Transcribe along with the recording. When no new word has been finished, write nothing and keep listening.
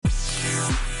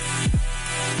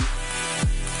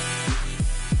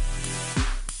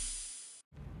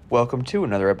Welcome to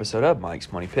another episode of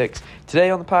Mike's Money Picks. Today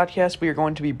on the podcast, we are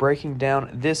going to be breaking down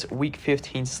this Week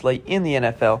 15 slate in the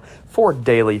NFL for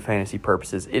daily fantasy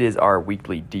purposes. It is our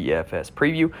weekly DFS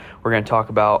preview. We're going to talk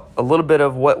about a little bit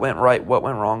of what went right, what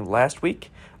went wrong last week.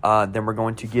 Then we're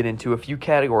going to get into a few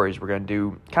categories. We're going to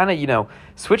do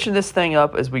switching this thing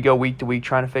up as we go week to week,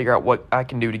 trying to figure out what I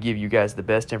can do to give you guys the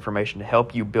best information to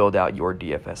help you build out your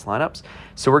DFS lineups.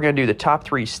 So we're going to do the top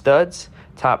 3 studs,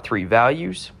 top 3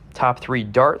 values, top 3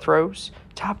 dart throws,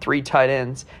 top 3 tight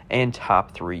ends, and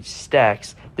top 3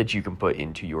 stacks that you can put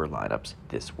into your lineups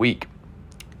this week.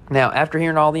 Now, after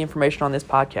hearing all the information on this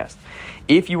podcast,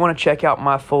 if you want to check out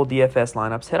my full DFS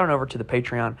lineups, head on over to the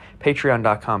Patreon,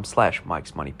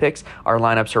 patreon.com/Mike'sMoneyPicks. Our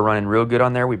lineups are running real good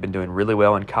on there. We've been doing really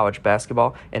well in college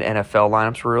basketball, and NFL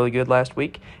lineups were really good last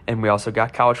week. And we also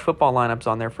got college football lineups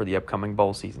on there for the upcoming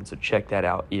bowl season, so check that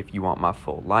out if you want my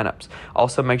full lineups.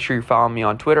 Also, make sure you're following me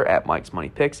on Twitter at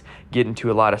Mike'sMoneyPicks. Get into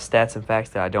a lot of stats and facts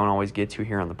that I don't always get to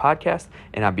here on the podcast,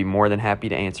 and I'd be more than happy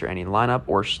to answer any lineup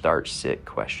or start-sit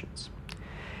questions.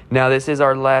 Now, this is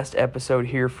our last episode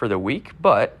here for the week,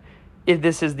 but if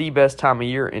this is the best time of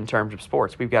year in terms of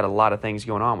sports. We've got a lot of things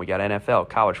going on. We got NFL,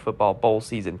 college football, bowl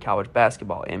season, college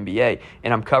basketball, NBA,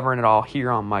 and I'm covering it all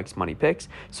here on Mike's Money Picks.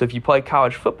 So if you play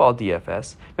college football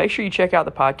DFS, make sure you check out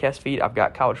the podcast feed. I've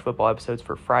got college football episodes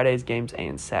for Friday's games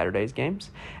and Saturday's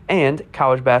games, and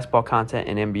college basketball content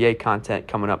and NBA content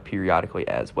coming up periodically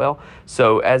as well.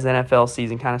 So as NFL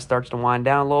season kind of starts to wind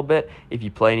down a little bit, if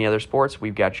you play any other sports,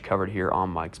 we've got you covered here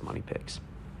on Mike's Money Picks.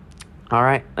 All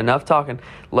right, enough talking.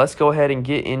 Let's go ahead and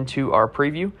get into our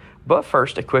preview. But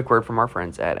first, a quick word from our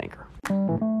friends at Anchor.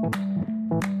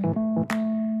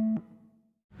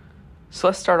 So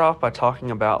let's start off by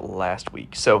talking about last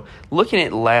week. So looking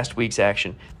at last week's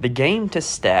action, the game to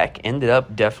stack ended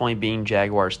up definitely being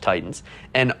Jaguars-Titans.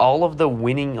 And all of the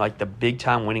winning, the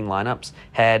big-time winning lineups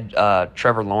had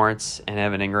Trevor Lawrence and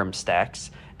Evan Ingram stacks.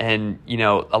 And,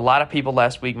 a lot of people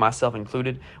last week, myself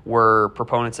included, were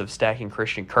proponents of stacking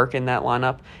Christian Kirk in that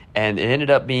lineup. And it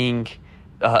ended up being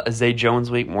a Zay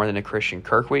Jones week more than a Christian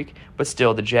Kirk week. But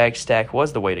still, the Jag stack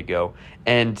was the way to go.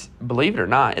 And believe it or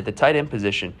not, at the tight end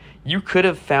position, you could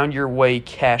have found your way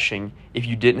cashing if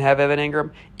you didn't have Evan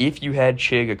Ingram, if you had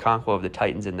Chig Okonkwo of the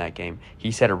Titans in that game.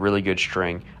 He's had a really good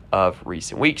string of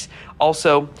recent weeks.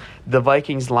 Also, the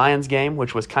Vikings-Lions game,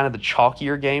 which was kind of the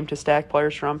chalkier game to stack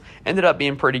players from, ended up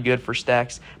being pretty good for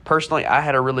stacks. Personally, I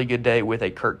had a really good day with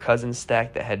a Kirk Cousins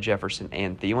stack that had Jefferson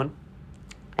and Thielen.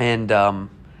 And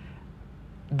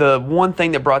the one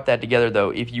thing that brought that together,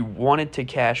 though, if you wanted to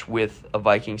cash with a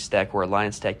Vikings stack or a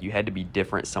Lions stack, you had to be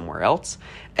different somewhere else.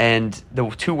 And the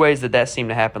 2 ways that seemed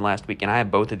to happen last week, and I had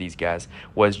both of these guys,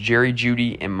 was Jerry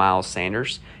Jeudy and Miles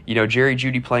Sanders. Jerry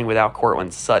Jeudy playing without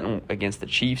Courtland Sutton against the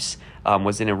Chiefs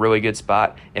was in a really good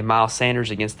spot, and Miles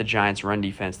Sanders against the Giants' run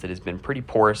defense that has been pretty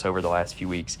porous over the last few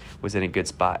weeks was in a good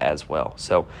spot as well.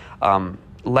 So,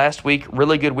 last week,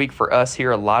 really good week for us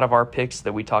here. A lot of our picks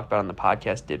that we talked about on the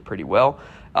podcast did pretty well.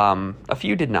 A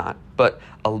few did not, but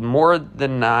more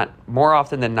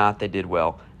often than not, they did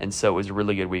well. And so it was a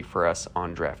really good week for us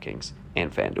on DraftKings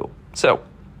and FanDuel. So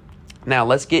now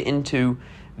let's get into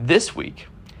this week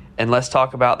and let's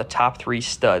talk about the top 3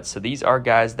 studs. So these are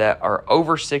guys that are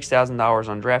over $6,000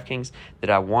 on DraftKings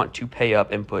that I want to pay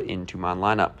up and put into my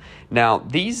lineup. Now,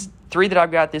 these 3 that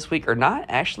I've got this week are not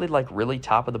actually really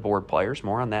top of the board players.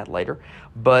 More on that later.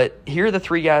 But here are the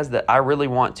 3 guys that I really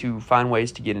want to find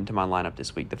ways to get into my lineup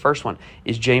this week. The first one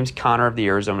is James Conner of the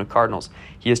Arizona Cardinals.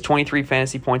 He has 23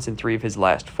 fantasy points in 3 of his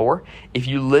last 4. If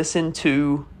you listen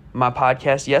to my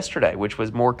podcast yesterday, which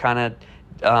was more kind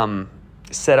of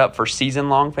set up for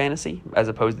season-long fantasy as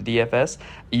opposed to DFS,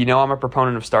 I'm a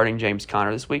proponent of starting James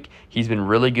Conner this week. He's been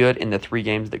really good in the 3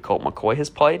 games that Colt McCoy has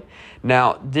played.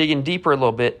 Now, digging deeper a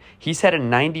little bit, he's had a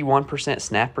 91%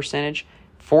 snap percentage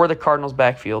for the Cardinals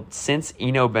backfield since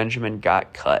Eno Benjamin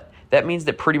got cut. That means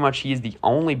that pretty much he is the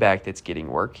only back that's getting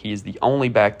work. He is the only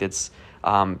back that's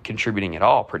contributing at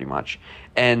all, pretty much.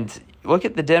 And look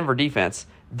at the Denver defense.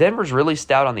 Denver's really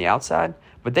stout on the outside,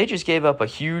 but they just gave up a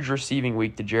huge receiving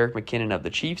week to Jerick McKinnon of the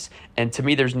Chiefs. And to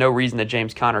me, there's no reason that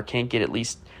James Conner can't get at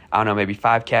least, maybe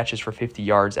 5 catches for 50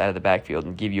 yards out of the backfield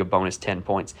and give you a bonus 10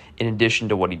 points in addition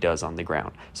to what he does on the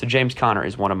ground. So James Conner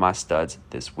is one of my studs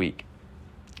this week.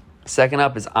 Second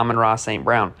up is Amon-Ra St.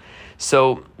 Brown.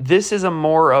 So this is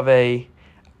I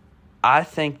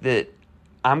think that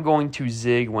I'm going to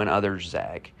zig when others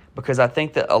zag, because I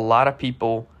think that a lot of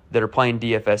people that are playing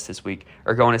DFS this week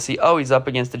are going to see, he's up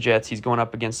against the Jets. He's going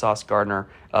up against Sauce Gardner.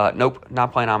 Nope,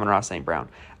 not playing Amon-Ra St. Brown.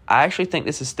 I actually think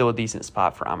this is still a decent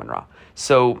spot for Amon-Ra.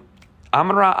 So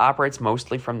Amon-Ra operates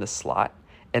mostly from the slot,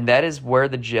 and that is where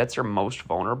the Jets are most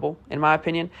vulnerable, in my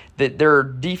opinion. That their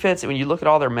defense, when you look at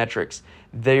all their metrics,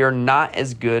 they are not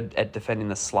as good at defending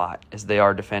the slot as they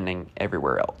are defending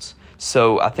everywhere else.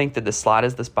 So I think that the slot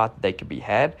is the spot that they could be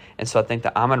had. And so I think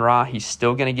that Amon-Ra, he's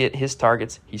still going to get his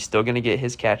targets. He's still going to get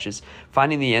his catches.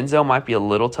 Finding the end zone might be a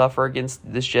little tougher against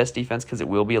this Jets defense because it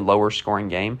will be a lower scoring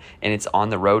game, and it's on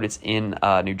the road. It's in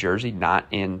New Jersey, not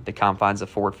in the confines of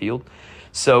Ford Field.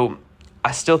 So I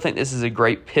still think this is a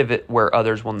great pivot where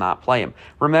others will not play him.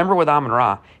 Remember with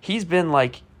Amon-Ra, he's been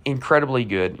incredibly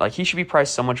good. He should be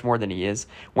priced so much more than he is.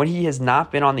 When he has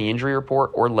not been on the injury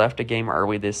report or left a game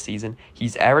early this season,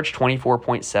 he's averaged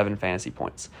 24.7 fantasy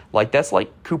points. That's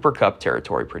like Cooper Kupp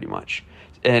territory pretty much.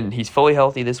 And he's fully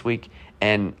healthy this week.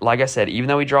 And like I said, even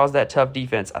though he draws that tough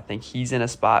defense, I think he's in a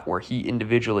spot where he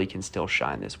individually can still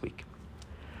shine this week.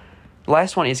 The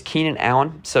last one is Keenan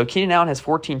Allen. So Keenan Allen has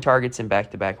 14 targets in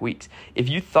back-to-back weeks. If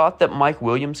you thought that Mike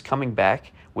Williams coming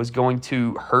back was going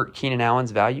to hurt Keenan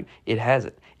Allen's value, it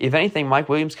hasn't. If anything, Mike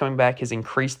Williams coming back has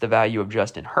increased the value of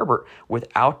Justin Herbert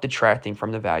without detracting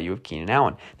from the value of Keenan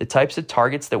Allen. The types of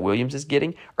targets that Williams is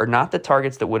getting are not the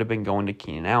targets that would have been going to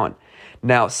Keenan Allen.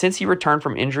 Now, since he returned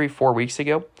from injury 4 weeks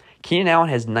ago, Keenan Allen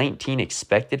has 19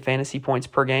 expected fantasy points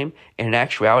per game, and in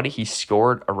actuality, he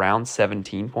scored around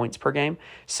 17 points per game.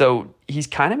 So he's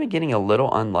kind of been getting a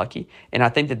little unlucky, and I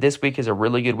think that this week is a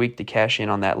really good week to cash in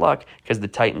on that luck because the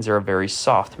Titans are a very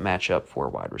soft matchup for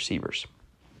wide receivers.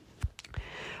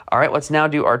 All right, let's now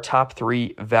do our top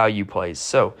 3 value plays.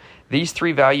 So these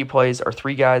 3 value plays are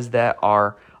 3 guys that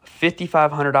are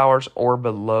 $5,500 or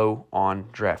below on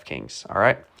DraftKings. All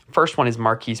right, first one is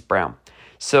Marquise Brown.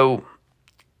 So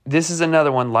this is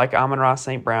another one like Amon-Ra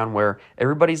St. Brown where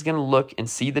everybody's going to look and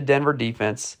see the Denver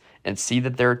defense and see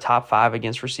that they're top 5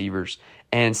 against receivers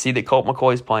and see that Colt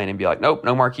McCoy is playing and be like, nope,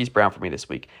 no Marquise Brown for me this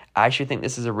week. I actually think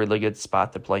this is a really good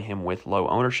spot to play him with low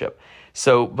ownership.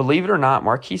 So believe it or not,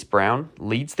 Marquise Brown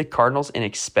leads the Cardinals in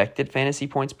expected fantasy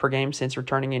points per game since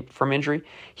returning from injury.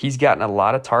 He's gotten a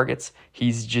lot of targets.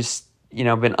 He's just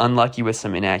been unlucky with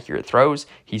some inaccurate throws.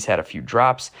 He's had a few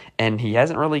drops, and he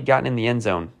hasn't really gotten in the end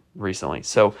zone recently.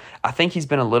 So I think he's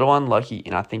been a little unlucky,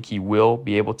 and I think he will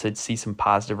be able to see some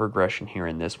positive regression here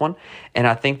in this one. And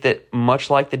I think that much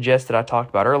like the Jets that I talked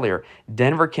about earlier,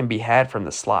 Denver can be had from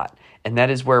the slot. And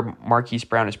that is where Marquise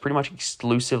Brown is pretty much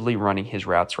exclusively running his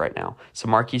routes right now. So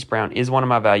Marquise Brown is one of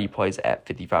my value plays at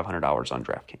 $5,500 on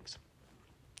DraftKings.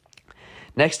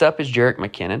 Next up is Jerick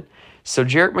McKinnon. So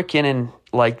Jerick McKinnon,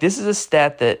 this is a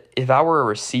stat that if I were a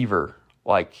receiver,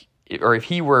 or if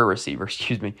he were a receiver,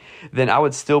 then I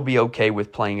would still be okay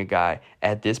with playing a guy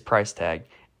at this price tag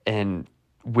and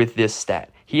with this stat.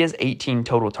 He has 18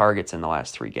 total targets in the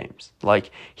last 3 games.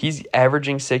 He's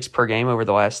averaging 6 per game over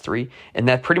the last 3, and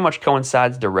that pretty much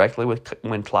coincides directly with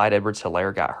when Clyde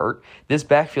Edwards-Helaire got hurt. This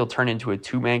backfield turned into a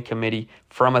 2-man committee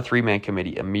from a 3-man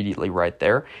committee immediately right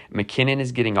there. McKinnon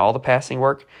is getting all the passing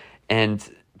work,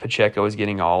 and Pacheco is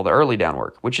getting all the early down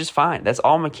work, which is fine. That's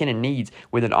all McKinnon needs.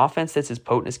 With an offense that's as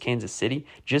potent as Kansas City,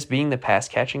 just being the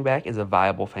pass-catching back is a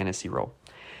viable fantasy role.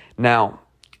 Now,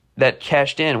 that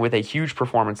cashed in with a huge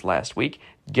performance last week.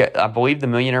 I believe the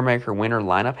Millionaire Maker winner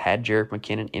lineup had Jerick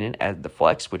McKinnon in it as the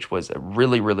flex, which was a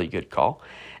really, really good call.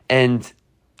 And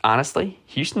honestly,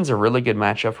 Houston's a really good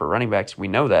matchup for running backs. We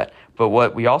know that. But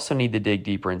what we also need to dig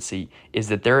deeper and see is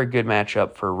that they're a good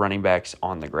matchup for running backs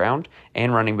on the ground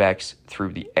and running backs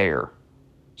through the air.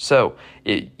 So,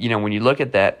 when you look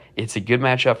at that, it's a good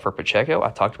matchup for Pacheco. I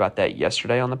talked about that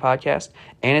yesterday on the podcast.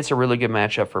 And it's a really good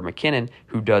matchup for McKinnon,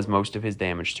 who does most of his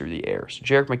damage through the air. So,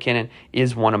 Jerick McKinnon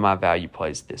is one of my value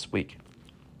plays this week.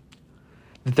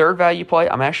 The third value play,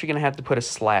 I'm actually going to have to put a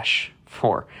slash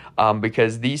for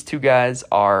because these 2 guys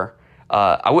are,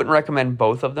 I wouldn't recommend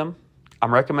both of them.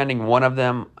 I'm recommending one of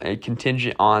them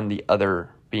contingent on the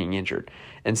other being injured.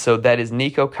 And so that is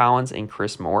Nico Collins and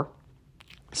Chris Moore.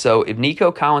 So if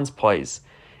Nico Collins plays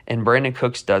and Brandon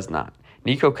Cooks does not,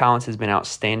 Nico Collins has been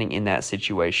outstanding in that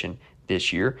situation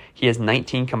this year. He has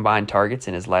 19 combined targets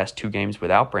in his last 2 games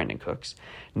without Brandon Cooks.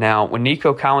 Now, when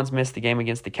Nico Collins missed the game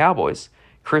against the Cowboys,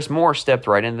 Chris Moore stepped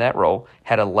right into that role,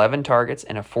 had 11 targets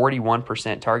and a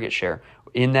 41% target share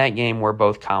in that game where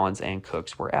both Collins and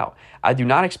Cooks were out. I do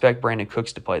not expect Brandon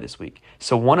Cooks to play this week.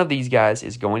 So one of these guys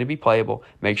is going to be playable.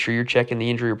 Make sure you're checking the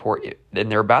injury report, and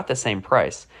they're about the same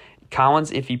price.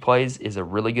 Collins, if he plays, is a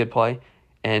really good play.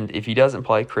 And if he doesn't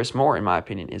play, Chris Moore, in my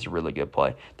opinion, is a really good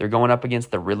play. They're going up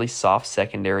against the really soft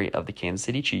secondary of the Kansas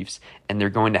City Chiefs, and they're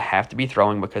going to have to be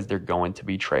throwing because they're going to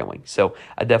be trailing. So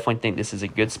I definitely think this is a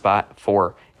good spot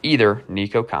for either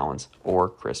Nico Collins or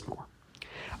Chris Moore.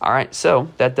 All right, so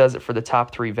that does it for the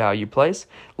top 3 value plays.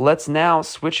 Let's now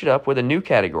switch it up with a new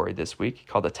category this week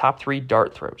called the top 3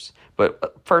 dart throws.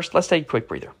 But first, let's take a quick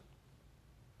breather.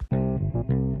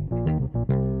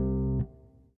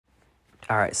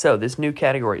 All right, so this new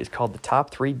category is called the top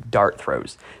 3 dart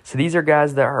throws. So these are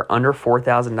guys that are under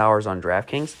 $4,000 on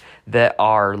DraftKings that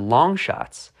are long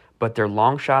shots, but they're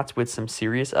long shots with some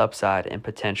serious upside and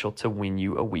potential to win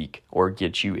you a week or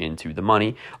get you into the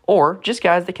money, or just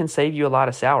guys that can save you a lot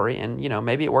of salary and,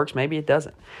 maybe it works, maybe it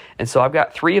doesn't. And so I've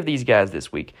got 3 of these guys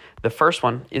this week. The first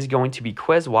one is going to be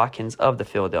Quez Watkins of the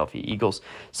Philadelphia Eagles.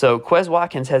 So Quez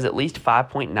Watkins has at least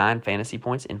 5.9 fantasy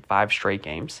points in 5 straight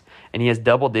games, and he has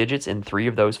double digits in 3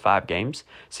 of those 5 games.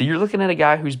 So you're looking at a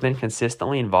guy who's been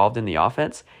consistently involved in the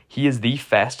offense. He is the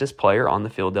fastest player on the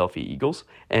Philadelphia Eagles,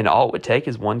 and all it would take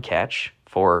is one catch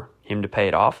for him to pay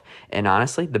it off. And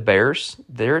honestly, the Bears,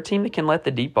 they're a team that can let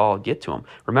the deep ball get to them.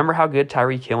 Remember how good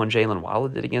Tyreek Hill and Jalen Waddle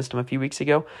did against him a few weeks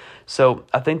ago? So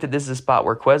I think that this is a spot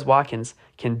where Quez Watkins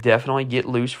can definitely get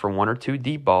loose for 1 or 2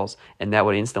 deep balls, and that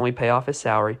would instantly pay off his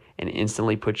salary and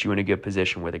instantly put you in a good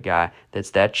position with a guy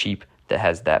that's that cheap that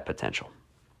has that potential.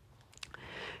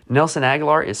 Nelson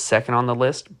Aguilar is second on the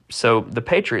list. So the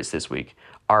Patriots this week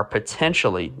are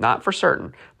potentially, not for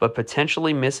certain, but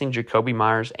potentially missing Jacoby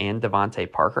Myers and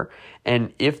Devontae Parker.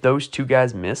 And if those 2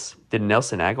 guys miss, then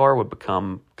Nelson Aguilar would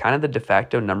become kind of the de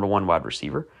facto number 1 wide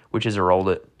receiver, which is a role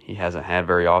that he hasn't had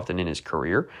very often in his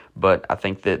career. But I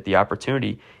think that the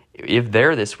opportunity, if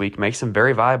they're this week, makes him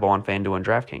very viable on FanDuel and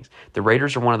DraftKings. The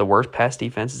Raiders are one of the worst pass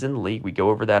defenses in the league. We go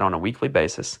over that on a weekly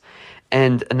basis.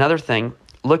 And another thing,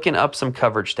 looking up some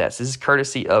coverage stats. This is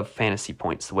courtesy of Fantasy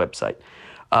Points, the website.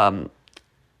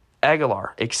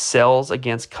 Aguilar excels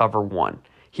against cover 1.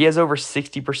 He has over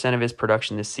 60% of his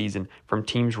production this season from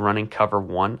teams running cover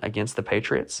 1 against the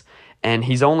Patriots, and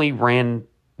he's only ran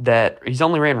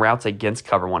routes against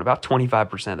cover 1 about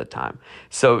 25% of the time.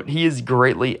 So he is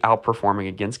greatly outperforming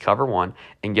against cover 1.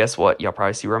 And guess what? Y'all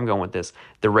probably see where I'm going with this.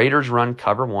 The Raiders run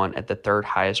cover 1 at the 3rd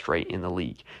highest rate in the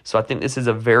league. So I think this is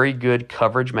a very good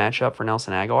coverage matchup for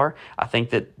Nelson Aguilar. I think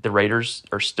that the Raiders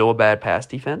are still a bad pass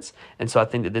defense. And so I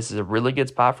think that this is a really good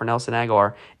spot for Nelson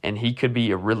Aguilar, and he could be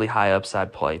a really high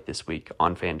upside play this week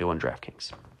on FanDuel and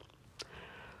DraftKings.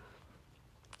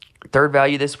 Third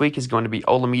value this week is going to be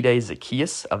Olamide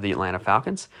Zaccheaus of the Atlanta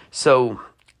Falcons. So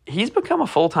he's become a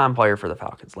full-time player for the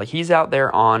Falcons. Like, he's out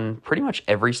there on pretty much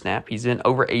every snap. He's in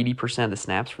over 80% of the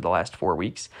snaps for the last 4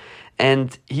 weeks.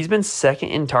 And he's been second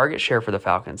in target share for the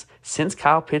Falcons since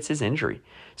Kyle Pitts' injury.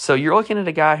 So you're looking at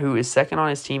a guy who is second on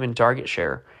his team in target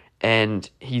share, and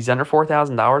he's under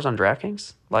 $4,000 on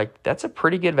DraftKings. Like, that's a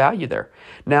pretty good value there.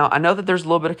 Now, I know that there's a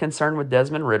little bit of concern with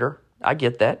Desmond Ridder. I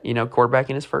get that, quarterback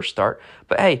in his first start.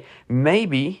 But hey,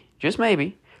 maybe, just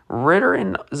maybe, Ridder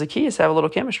and Zaccheaus have a little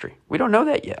chemistry. We don't know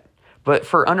that yet. But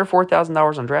for under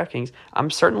 $4,000 on DraftKings,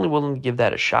 I'm certainly willing to give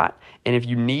that a shot. And if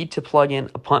you need to plug in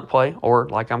a punt play, or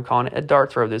like I'm calling it, a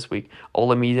dart throw this week,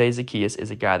 Olamide Zaccheaus is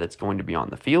a guy that's going to be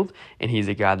on the field, and he's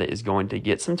a guy that is going to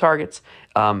get some targets.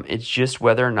 It's just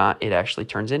whether or not it actually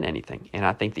turns into anything. And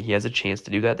I think that he has a chance to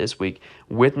do that this week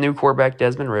with new quarterback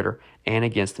Desmond Ridder and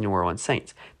against the New Orleans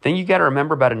Saints. Thing you got to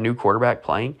remember about a new quarterback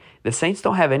playing, the Saints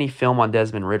don't have any film on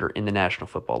Desmond Ridder in the National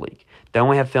Football League. They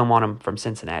only have film on him from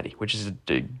Cincinnati, which is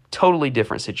a totally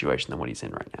different situation than what he's in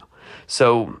right now.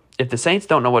 So if the Saints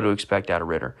don't know what to expect out of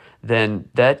Ridder, then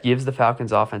that gives the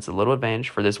Falcons offense a little advantage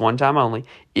for this one time only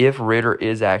if Ridder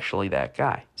is actually that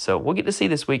guy. So we'll get to see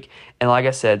this week. And like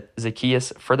I said,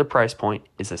 Zaccheaus, for the price point,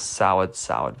 is a solid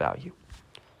value.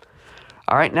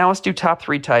 All right, now let's do top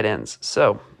 3 tight ends.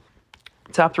 So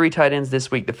top 3 tight ends this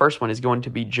week. The first one is going to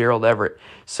be Gerald Everett.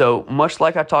 So much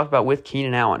like I talked about with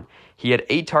Keenan Allen, he had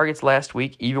 8 targets last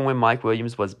week, even when Mike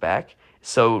Williams was back.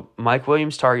 So Mike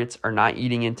Williams' targets are not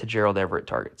eating into Gerald Everett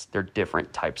targets. They're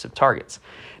different types of targets.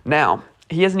 Now,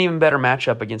 he has an even better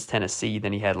matchup against Tennessee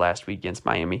than he had last week against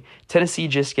Miami. Tennessee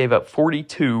just gave up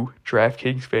 42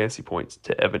 DraftKings fantasy points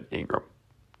to Evan Ingram.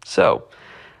 So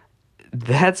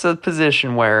that's a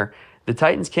position where the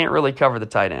Titans can't really cover the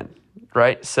tight end,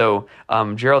 right? So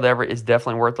Gerald Everett is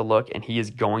definitely worth a look, and he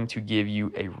is going to give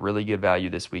you a really good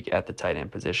value this week at the tight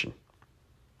end position.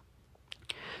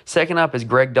 Second up is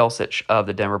Greg Dulcich of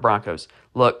the Denver Broncos.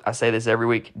 Look, I say this every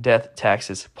week, death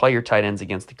taxes. Play your tight ends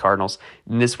against the Cardinals.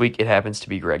 And this week it happens to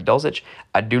be Greg Dulcich.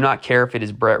 I do not care if it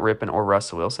is Brett Rippon or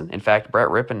Russell Wilson. In fact, Brett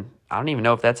Rippon, I don't even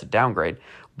know if that's a downgrade.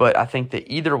 But I think that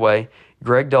either way,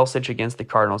 Greg Dulcich against the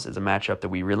Cardinals is a matchup that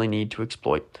we really need to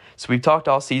exploit. So we've talked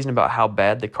all season about how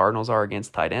bad the Cardinals are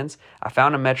against tight ends. I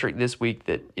found a metric this week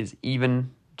that is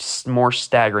even more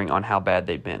staggering on how bad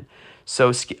they've been.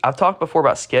 So I've talked before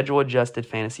about schedule-adjusted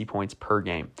fantasy points per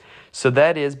game. So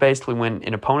that is basically when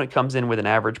an opponent comes in with an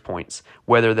average points,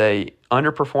 whether they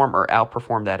underperform or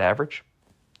outperform that average.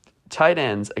 Tight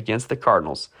ends against the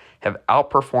Cardinals have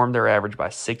outperformed their average by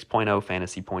 6.0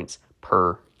 fantasy points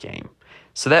per game.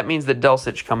 So that means that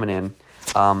Dulcich coming in,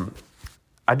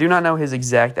 I do not know his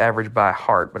exact average by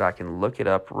heart, but I can look it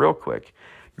up real quick.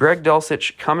 Greg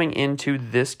Dulcich coming into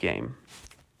this game.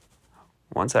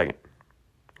 1 second.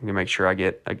 I'm going to make sure I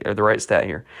get the right stat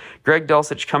here. Greg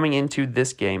Dulcich coming into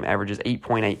this game averages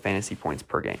 8.8 fantasy points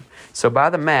per game. So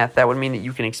by the math, that would mean that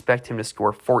you can expect him to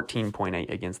score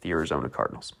 14.8 against the Arizona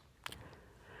Cardinals.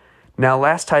 Now,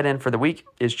 last tight end for the week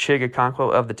is Chig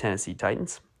Okonkwo of the Tennessee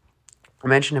Titans. I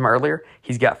mentioned him earlier.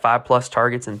 He's got 5+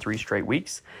 targets in 3 straight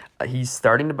weeks. He's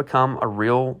starting to become a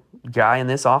real guy in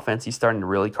this offense. He's starting to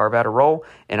really carve out a role,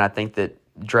 and I think that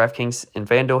DraftKings and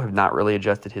FanDuel have not really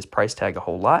adjusted his price tag a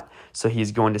whole lot, so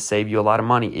he's going to save you a lot of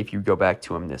money if you go back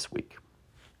to him this week.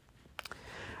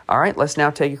 All right, let's now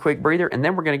take a quick breather, and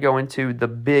then we're going to go into the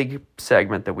big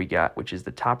segment that we got, which is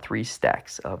the top 3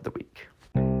 stacks of the week.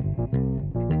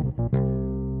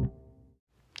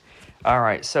 All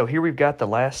right, so here we've got the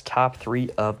last top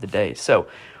 3 of the day. So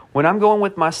when I'm going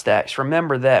with my stacks,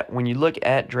 remember that when you look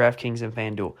at DraftKings and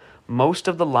FanDuel, most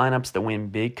of the lineups that win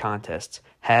big contests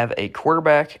have a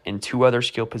quarterback and 2 other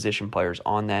skill position players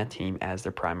on that team as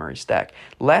their primary stack.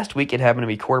 Last week, it happened to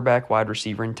be quarterback, wide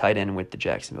receiver, and tight end with the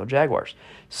Jacksonville Jaguars.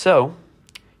 So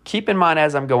keep in mind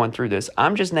as I'm going through this,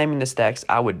 I'm just naming the stacks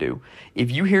I would do.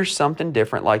 If you hear something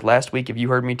different, like last week, if you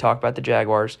heard me talk about the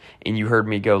Jaguars and you heard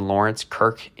me go Lawrence,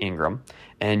 Kirk, Ingram,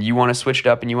 and you want to switch it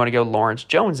up and you want to go Lawrence,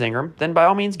 Jones, Ingram, then by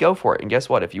all means go for it. And guess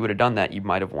what? If you would have done that, you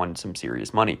might have won some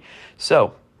serious money.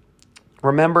 So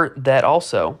remember that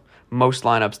also most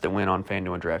lineups that win on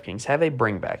FanDuel and DraftKings have a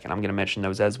bring back, and I'm going to mention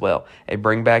those as well. A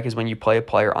bring back is when you play a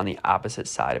player on the opposite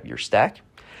side of your stack.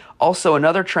 Also,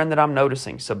 another trend that I'm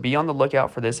noticing, so be on the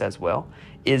lookout for this as well,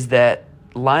 is that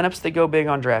lineups that go big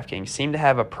on DraftKings seem to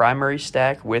have a primary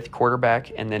stack with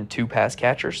quarterback and then 2 pass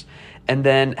catchers, and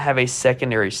then have a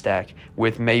secondary stack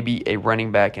with maybe a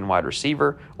running back and wide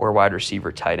receiver or wide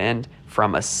receiver tight end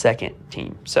from a second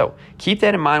team. So keep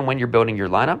that in mind when you're building your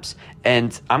lineups,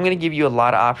 and I'm going to give you a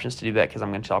lot of options to do that because I'm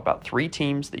going to talk about 3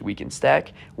 teams that we can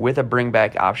stack with a bring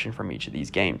back option from each of these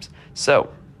games.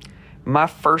 So my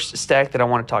first stack that I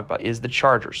want to talk about is the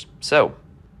Chargers. So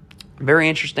very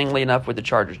interestingly enough with the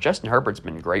Chargers, Justin Herbert's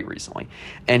been great recently,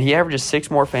 and he averages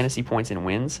 6 more fantasy points in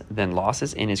wins than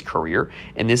losses in his career,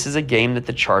 and this is a game that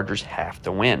the Chargers have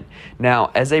to win.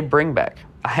 Now, as a bring back,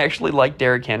 I actually like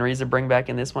Derrick Henry as a bring back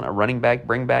in this one, a running back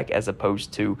bring back as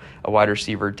opposed to a wide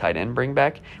receiver tight end bring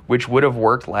back, which would have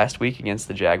worked last week against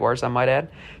the Jaguars, I might add.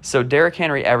 So Derrick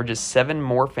Henry averages 7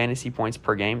 more fantasy points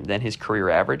per game than his career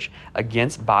average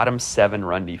against bottom 7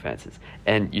 run defenses.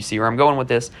 And you see where I'm going with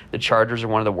this. The Chargers are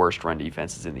one of the worst run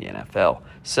defenses in the NFL.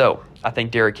 So I think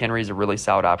Derrick Henry is a really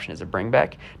solid option as a bring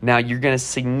back. Now you're going to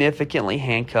significantly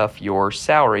handcuff your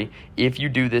salary if you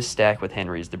do this stack with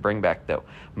Henry as the bring back though.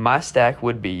 My stack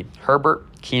would be Herbert,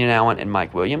 Keenan Allen, and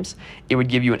Mike Williams. It would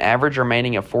give you an average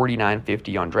remaining of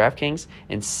 $49.50 on DraftKings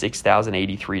and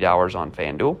 $6,083 on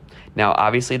FanDuel. Now,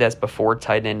 obviously, that's before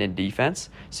tight end and defense,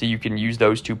 so you can use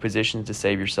those 2 positions to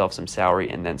save yourself some salary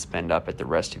and then spend up at the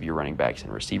rest of your running backs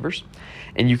and receivers.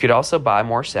 And you could also buy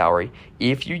more salary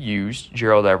if you used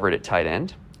Gerald Everett at tight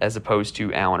end as opposed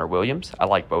to Allen or Williams. I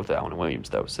like both Allen and Williams,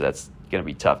 though, so that's going to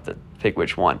be tough to pick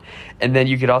which one. And then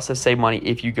you could also save money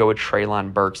if you go with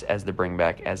Treylon Burks as the bring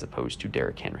back as opposed to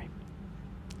Derrick Henry.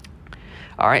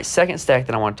 All right, second stack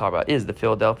that I want to talk about is the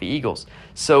Philadelphia Eagles.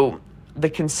 So the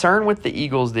concern with the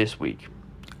Eagles this week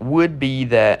would be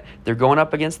that they're going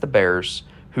up against the Bears,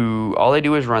 who all they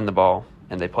do is run the ball,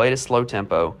 and they play at a slow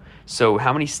tempo. So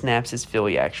how many snaps is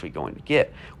Philly actually going to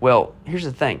get? Well, here's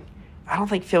the thing. I don't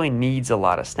think Philly needs a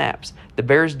lot of snaps. The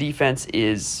Bears' defense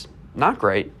is not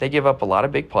great. They give up a lot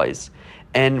of big plays.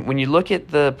 And when you look at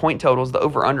the point totals, the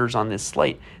over-unders on this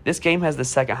slate, this game has the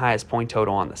second highest point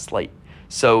total on the slate.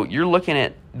 So you're looking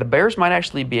at the Bears might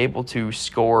actually be able to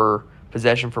score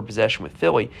possession for possession with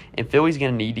Philly, and Philly's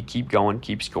going to need to keep going,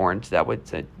 keep scoring, so that way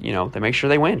to make sure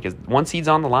they win because 1 seed's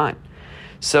on the line.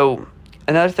 So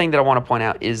another thing that I want to point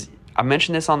out is I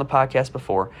mentioned this on the podcast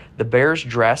before. The Bears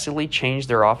drastically changed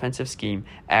their offensive scheme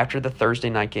after the Thursday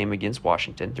night game against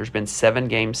Washington. There's been 7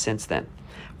 games since then.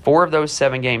 4 of those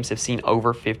 7 games have seen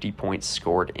over 50 points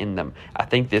scored in them. I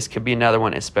think this could be another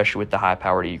one, especially with the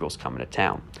high-powered Eagles coming to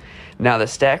town. Now, the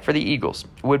stack for the Eagles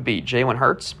would be Jalen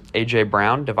Hurts, A.J.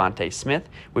 Brown, Devontae Smith,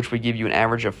 which would give you an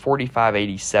average of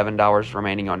 $45.87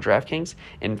 remaining on DraftKings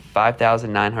and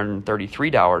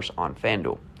 $5,933 on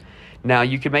FanDuel. Now,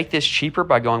 you could make this cheaper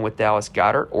by going with Dallas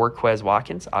Goedert or Quez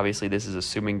Watkins. Obviously, this is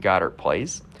assuming Goddard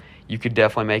plays. You could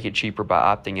definitely make it cheaper by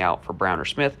opting out for Brown or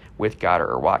Smith with Goddard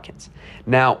or Watkins.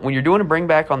 Now, when you're doing a bring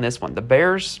back on this one, the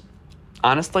Bears,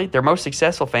 honestly, their most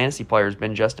successful fantasy player has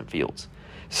been Justin Fields.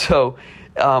 So,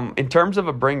 in terms of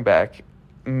a bring back,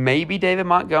 maybe David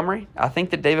Montgomery. I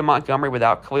think that David Montgomery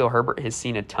without Khalil Herbert has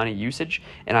seen a ton of usage,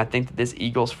 and I think that this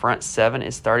Eagles front seven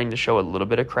is starting to show a little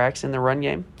bit of cracks in the run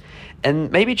game.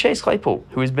 And maybe Chase Claypool,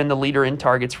 who has been the leader in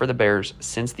targets for the Bears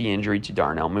since the injury to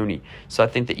Darnell Mooney. So I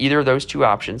think that either of those two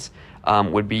options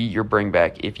would be your bring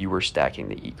back if you were stacking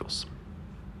the Eagles.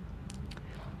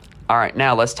 All right,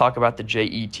 now let's talk about the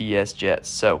Jets.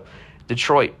 So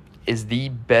Detroit is the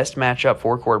best matchup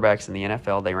for quarterbacks in the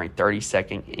NFL. They rank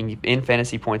 32nd in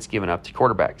fantasy points given up to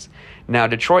quarterbacks. Now,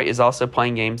 Detroit is also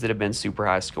playing games that have been super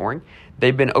high scoring.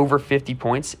 They've been over 50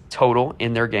 points total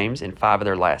in their games in 5 of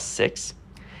their last 6.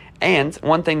 And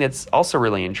one thing that's also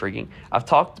really intriguing, I've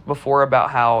talked before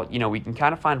about how, we can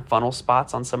kind of find funnel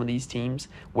spots on some of these teams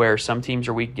where some teams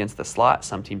are weak against the slot,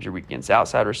 some teams are weak against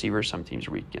outside receivers, some teams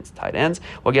are weak against tight ends.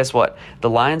 Well, guess what? The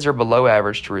Lions are below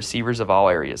average to receivers of all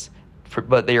areas,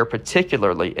 but they are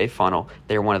particularly a funnel.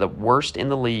 They're one of the worst in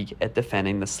the league at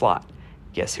defending the slot.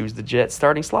 Guess who's the Jets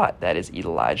starting slot? That is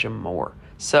Elijah Moore.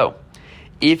 So,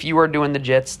 if you are doing the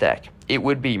Jets stack, it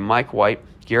would be Mike White,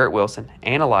 Garrett Wilson,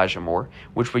 and Elijah Moore,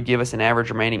 which would give us an average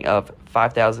remaining of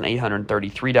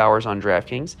 $5,833 on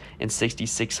DraftKings and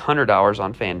 $6,600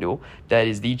 on FanDuel. That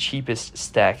is the cheapest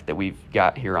stack that we've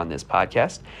got here on this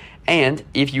podcast. And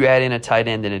if you add in a tight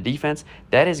end and a defense,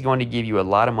 that is going to give you a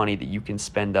lot of money that you can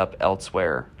spend up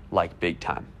elsewhere, like big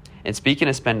time. And speaking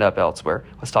of spend up elsewhere,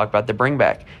 let's talk about the bring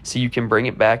back. So you can bring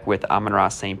it back with Amon-Ra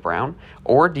St. Brown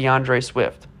or DeAndre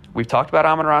Swift. We've talked about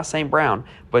Amon-Ra St. Brown,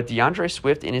 but DeAndre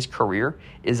Swift in his career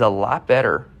is a lot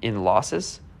better in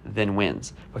losses than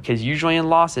wins, because usually in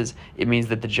losses it means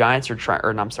that the Giants are trying, or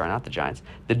I'm sorry, not the Giants,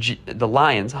 the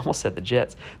Lions. I almost said the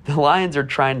Jets. The Lions are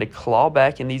trying to claw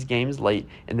back in these games late,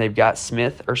 and they've got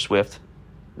Smith or Swift,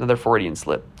 another Freudian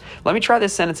slip. Let me try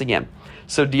this sentence again.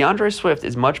 So DeAndre Swift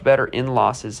is much better in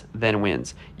losses than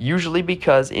wins, usually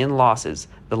because in losses,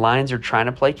 the Lions are trying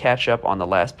to play catch-up on the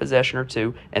last possession or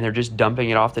two, and they're just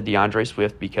dumping it off to DeAndre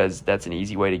Swift because that's an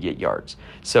easy way to get yards.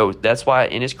 So that's why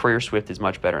in his career, Swift is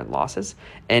much better in losses.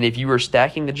 And if you were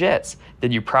stacking the Jets,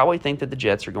 then you probably think that the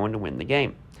Jets are going to win the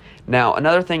game. Now,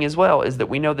 another thing as well is that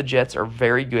we know the Jets are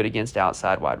very good against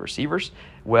outside wide receivers.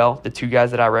 Well, the two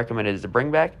guys that I recommended as a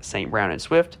bring back, St. Brown and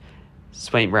Swift.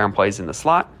 St. Brown plays in the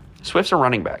slot. Swift's a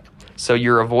running back. So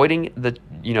you're avoiding the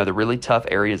really tough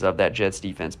areas of that Jets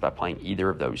defense by playing either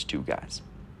of those two guys.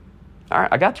 All right,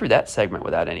 I got through that segment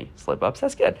without any slip-ups.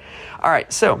 That's good. All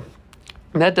right, so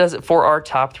that does it for our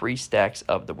top 3 stacks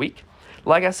of the week.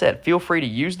 Like I said, feel free to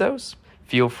use those.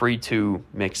 Feel free to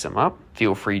mix them up.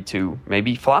 Feel free to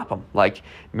maybe flop them. Like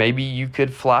maybe you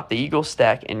could flop the Eagles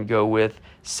stack and go with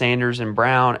Sanders and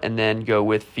Brown and then go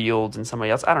with Fields and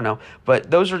somebody else. I don't know.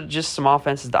 But those are just some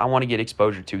offenses that I want to get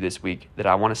exposure to this week that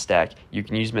I want to stack. You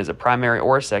can use them as a primary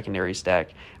or a secondary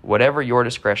stack, whatever your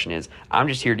discretion is. I'm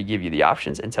just here to give you the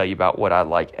options and tell you about what I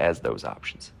like as those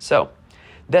options. So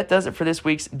that does it for this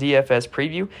week's DFS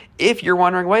preview. If you're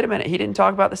wondering, wait a minute, he didn't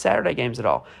talk about the Saturday games at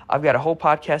all. I've got a whole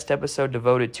podcast episode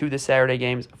devoted to the Saturday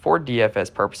games for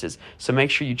DFS purposes. So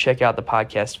make sure you check out the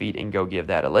podcast feed and go give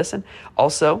that a listen.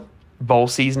 Also, bowl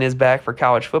season is back for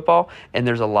college football, and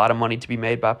there's a lot of money to be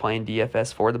made by playing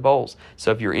DFS for the bowls.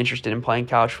 So if you're interested in playing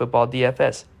college football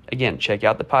DFS, again, check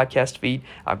out the podcast feed.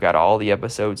 I've got all the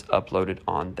episodes uploaded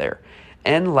on there.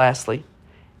 And lastly,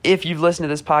 if you've listened to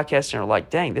this podcast and are like,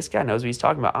 dang, this guy knows what he's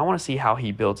talking about, I want to see how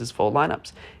he builds his full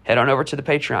lineups. Head on over to the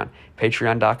Patreon,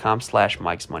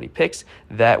 patreon.com/Mike'sMoneyPicks.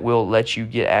 That will let you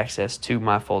get access to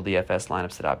my full DFS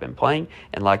lineups that I've been playing.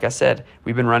 And like I said,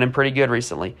 we've been running pretty good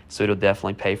recently, so it'll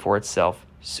definitely pay for itself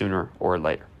sooner or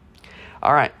later.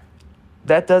 All right,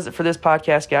 that does it for this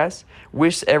podcast, guys.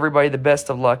 Wish everybody the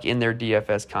best of luck in their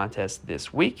DFS contest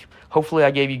this week. Hopefully I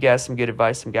gave you guys some good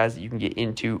advice, some guys that you can get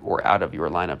into or out of your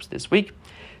lineups this week.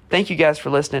 Thank you guys for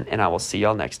listening, and I will see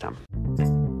y'all next time.